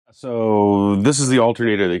So this is the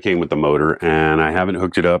alternator that came with the motor, and I haven't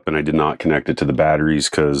hooked it up, and I did not connect it to the batteries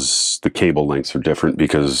because the cable lengths are different,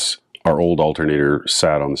 because our old alternator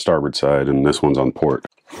sat on the starboard side and this one's on port.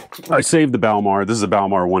 I saved the Balmar. This is a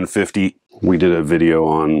Balmar 150. We did a video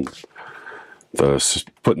on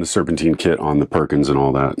putting the serpentine kit on the Perkins and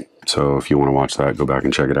all that. So if you want to watch that, go back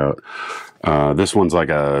and check it out. This one's like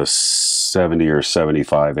a 70 or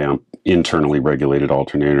 75 amp internally regulated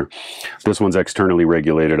alternator. This one's externally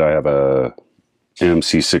regulated. I have a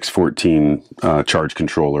AMPS 614 charge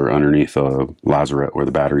controller underneath a lazarette where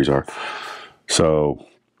the batteries are. So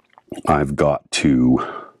I've got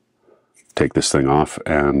to take this thing off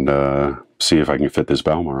and see if I can fit this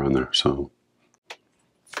Balmar on there. So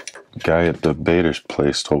the guy at the beta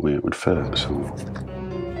place told me it would fit. So.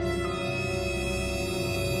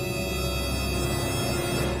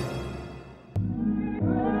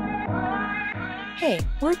 Hey,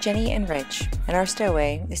 we're Jeni and Rich, and our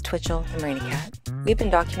stowaway is Twitchell the Marina Cat. We've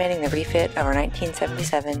been documenting the refit of our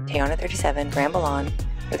 1977 Toyota 37 Ramble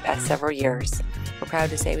for the past several years. We're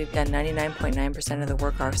proud to say we've done 99.9% of the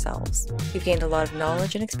work ourselves. We've gained a lot of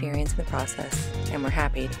knowledge and experience in the process, and we're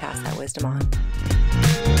happy to pass that wisdom on.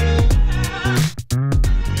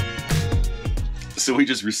 So we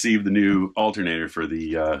just received the new alternator for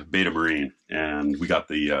the Beta Marine, and we got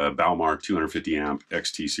the Balmar 250 amp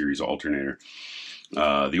XT series alternator.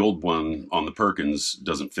 The old one on the Perkins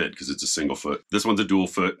doesn't fit because it's a single foot. This one's a dual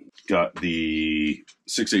foot. Got the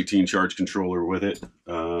 618 charge controller with it,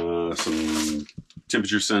 some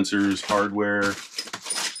temperature sensors, hardware.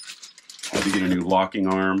 Had to get a new locking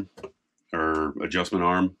arm or adjustment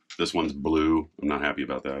arm. This one's blue. I'm not happy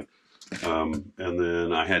about that. And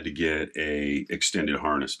then I had to get a extended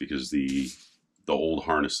harness because the old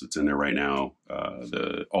harness that's in there right now,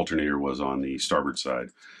 the alternator was on the starboard side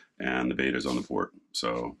and the Beta's on the port.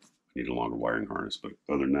 So I need a longer wiring harness. But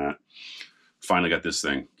other than that, finally got this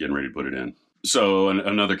thing, getting ready to put it in. So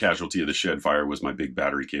another casualty of the shed fire was my big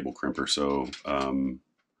battery cable crimper. So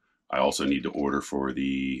I also need to order for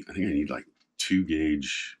the, I think I need like 2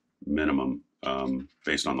 gauge minimum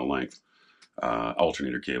based on the length.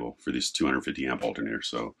 Alternator cable for this 250 amp alternator.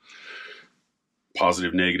 So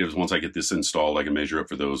positive, negatives. Once I get this installed, I can measure up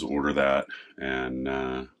for those, order that,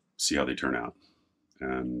 and see how they turn out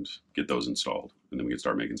and get those installed. And then we can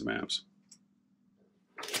start making some amps.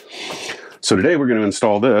 So today we're going to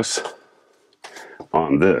install this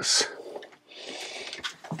on this.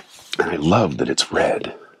 And I love that it's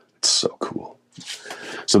red. It's so cool.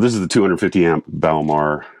 So this is the 250 amp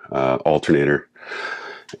Balmar alternator.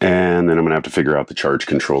 And then I'm gonna have to figure out the charge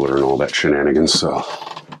controller and all that shenanigans. So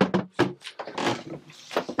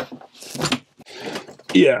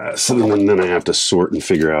yeah, so then I have to sort and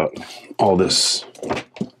figure out all this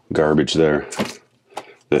garbage there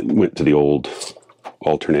that went to the old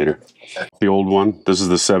alternator. The old one, this is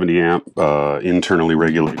the 70 amp internally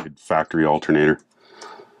regulated factory alternator.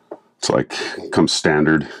 It's like comes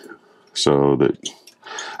standard, so that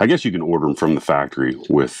I guess you can order them from the factory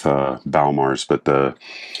with Balmars, but the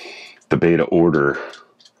Beta order,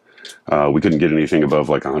 we couldn't get anything above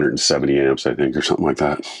like 170 amps, I think, or something like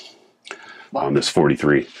that. Wow. On this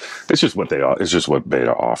 43. It's just what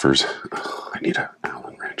Beta offers. I need an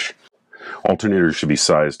Allen wrench. Alternators should be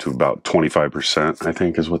sized to about 25%, I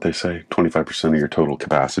think is what they say. 25% of your total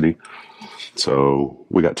capacity. So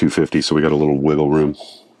we got 250, so we got a little wiggle room.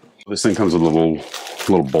 This thing comes with a little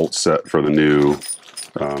bolt set for the new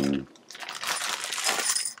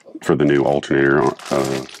alternator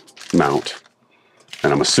mount,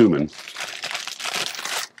 and I'm assuming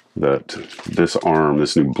that this arm,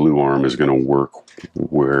 this new blue arm, is going to work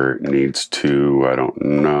where it needs to. I don't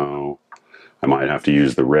know. I might have to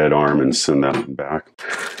use the red arm and send that one back.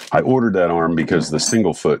 I ordered that arm because the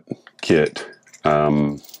single foot kit,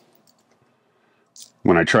 when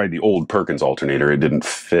I tried the old Perkins alternator, it didn't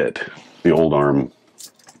fit. The old arm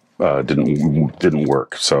didn't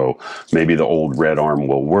work. So maybe the old red arm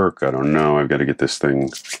will work. I don't know. I've got to get this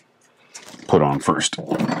thing put on first.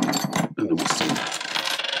 And then we'll see.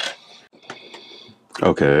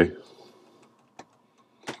 Okay.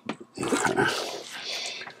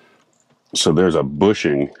 So there's a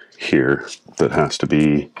bushing here that has to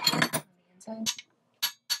be.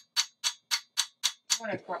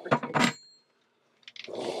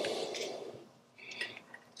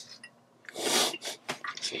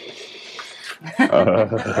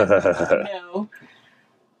 No.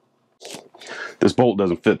 This bolt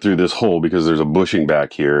doesn't fit through this hole because there's a bushing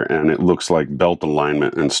back here, and it looks like belt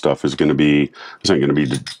alignment and stuff is going to be, there's going to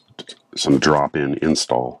be some drop-in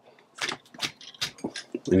install.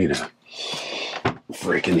 I need a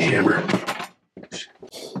freaking hammer.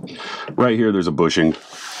 Right here there's a bushing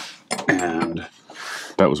And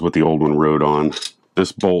that was what the old one rode on.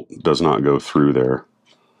 This bolt does not go through there.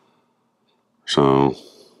 So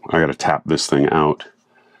I got to tap this thing out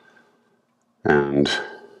and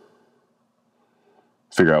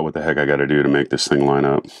figure out what the heck I got to do to make this thing line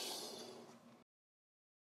up.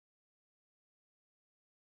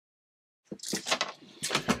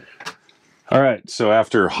 All right, so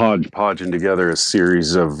after hodgepodging together a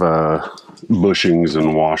series of bushings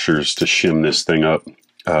and washers to shim this thing up,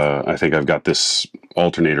 I think I've got this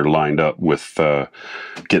alternator lined up with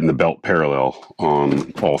getting the belt parallel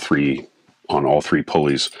on all three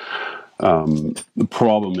pulleys. The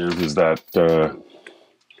problem is that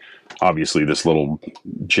obviously this little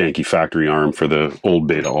janky factory arm for the old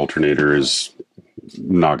Beta alternator is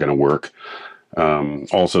not going to work.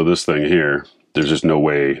 Also, this thing here, there's just no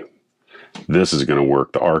way this is going to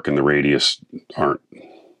work. The arc and the radius aren't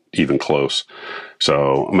even close.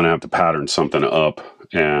 So I'm going to have to pattern something up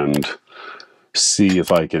and see if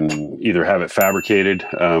I can either have it fabricated.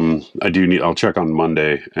 I'll check on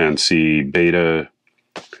Monday and see Beta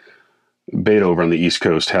over on the East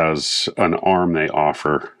Coast has an arm they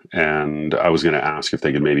offer. And I was going to ask if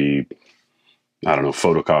they could maybe, I don't know,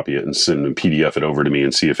 photocopy it and send and PDF it over to me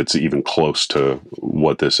and see if it's even close to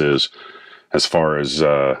what this is as far as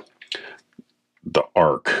the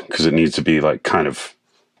arc, because it needs to be like kind of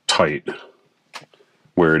tight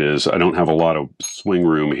where it is. I don't have a lot of swing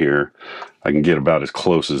room here. I can get about as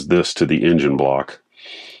close as this to the engine block.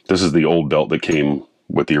 This is the old belt that came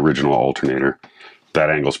with the original alternator. That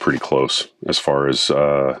angle's pretty close as far as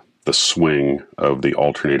the swing of the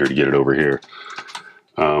alternator to get it over here.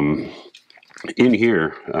 In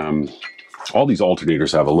here, all these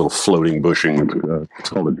alternators have a little floating bushing. It's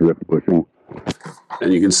called a drift bushing.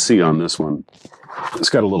 And you can see on this one, it's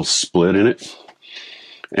got a little split in it.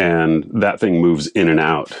 And that thing moves in and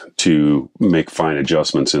out to make fine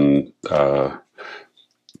adjustments in the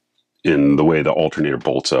way the alternator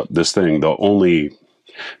bolts up. This thing, the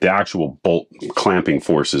actual bolt clamping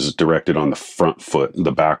force is directed on the front foot.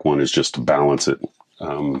 The back one is just to balance it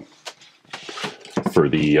for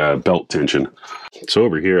the belt tension. So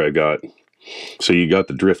over here so you got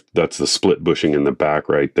the drift, that's the split bushing in the back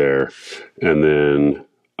right there. And then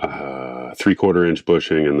 3/4 inch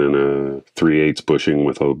bushing and then a 3/8 bushing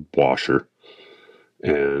with a washer.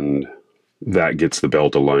 And that gets the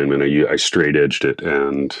belt alignment. I straight edged it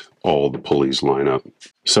and all the pulleys line up.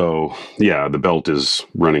 So yeah, the belt is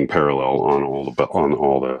running parallel on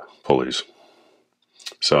all the pulleys.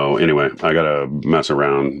 So anyway, I gotta mess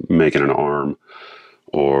around making an arm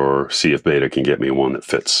or see if Beta can get me one that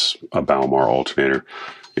fits a Balmar alternator.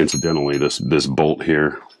 Incidentally, this bolt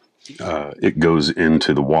here, it goes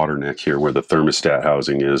into the water neck here where the thermostat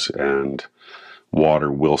housing is, and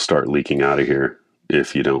water will start leaking out of here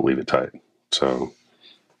if you don't leave it tight. So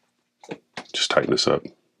just tighten this up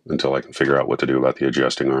until I can figure out what to do about the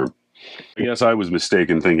adjusting arm. I guess I was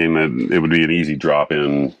mistaken thinking that it would be an easy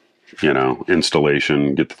drop-in,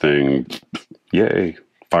 installation, get the thing, yay,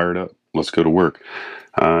 fired up, let's go to work.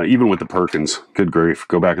 Even with the Perkins, good grief,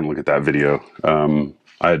 go back and look at that video.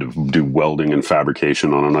 I had to do welding and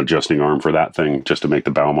fabrication on an adjusting arm for that thing just to make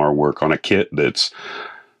the Balmar work on a kit that's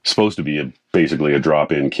supposed to be basically a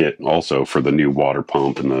drop-in kit also for the new water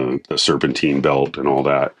pump and the serpentine belt and all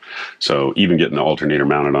that. So even getting the alternator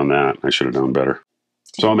mounted on that, I should have done better.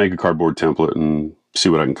 So I'll make a cardboard template and see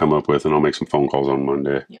what I can come up with, and I'll make some phone calls on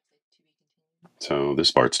Monday. So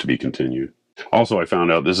this part's to be continued. Also, I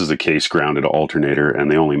found out this is a case-grounded alternator,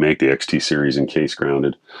 and they only make the XT series in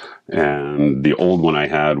case-grounded. And the old one I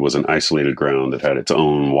had was an isolated ground that had its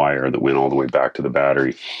own wire that went all the way back to the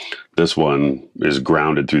battery. This one is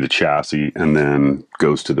grounded through the chassis and then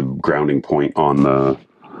goes to the grounding point on the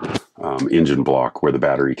engine block where the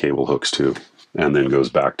battery cable hooks to, and then goes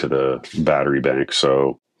back to the battery bank.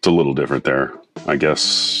 So it's a little different there. I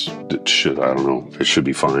guess it should, I don't know, it should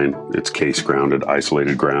be fine. It's case grounded,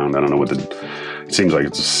 isolated ground. I don't know what it seems like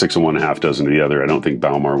it's a 6 of one, half dozen of the other. I don't think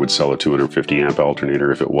Balmar would sell a 250 amp alternator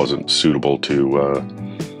if it wasn't suitable to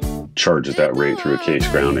charge at that rate through a case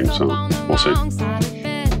grounding. So we'll see.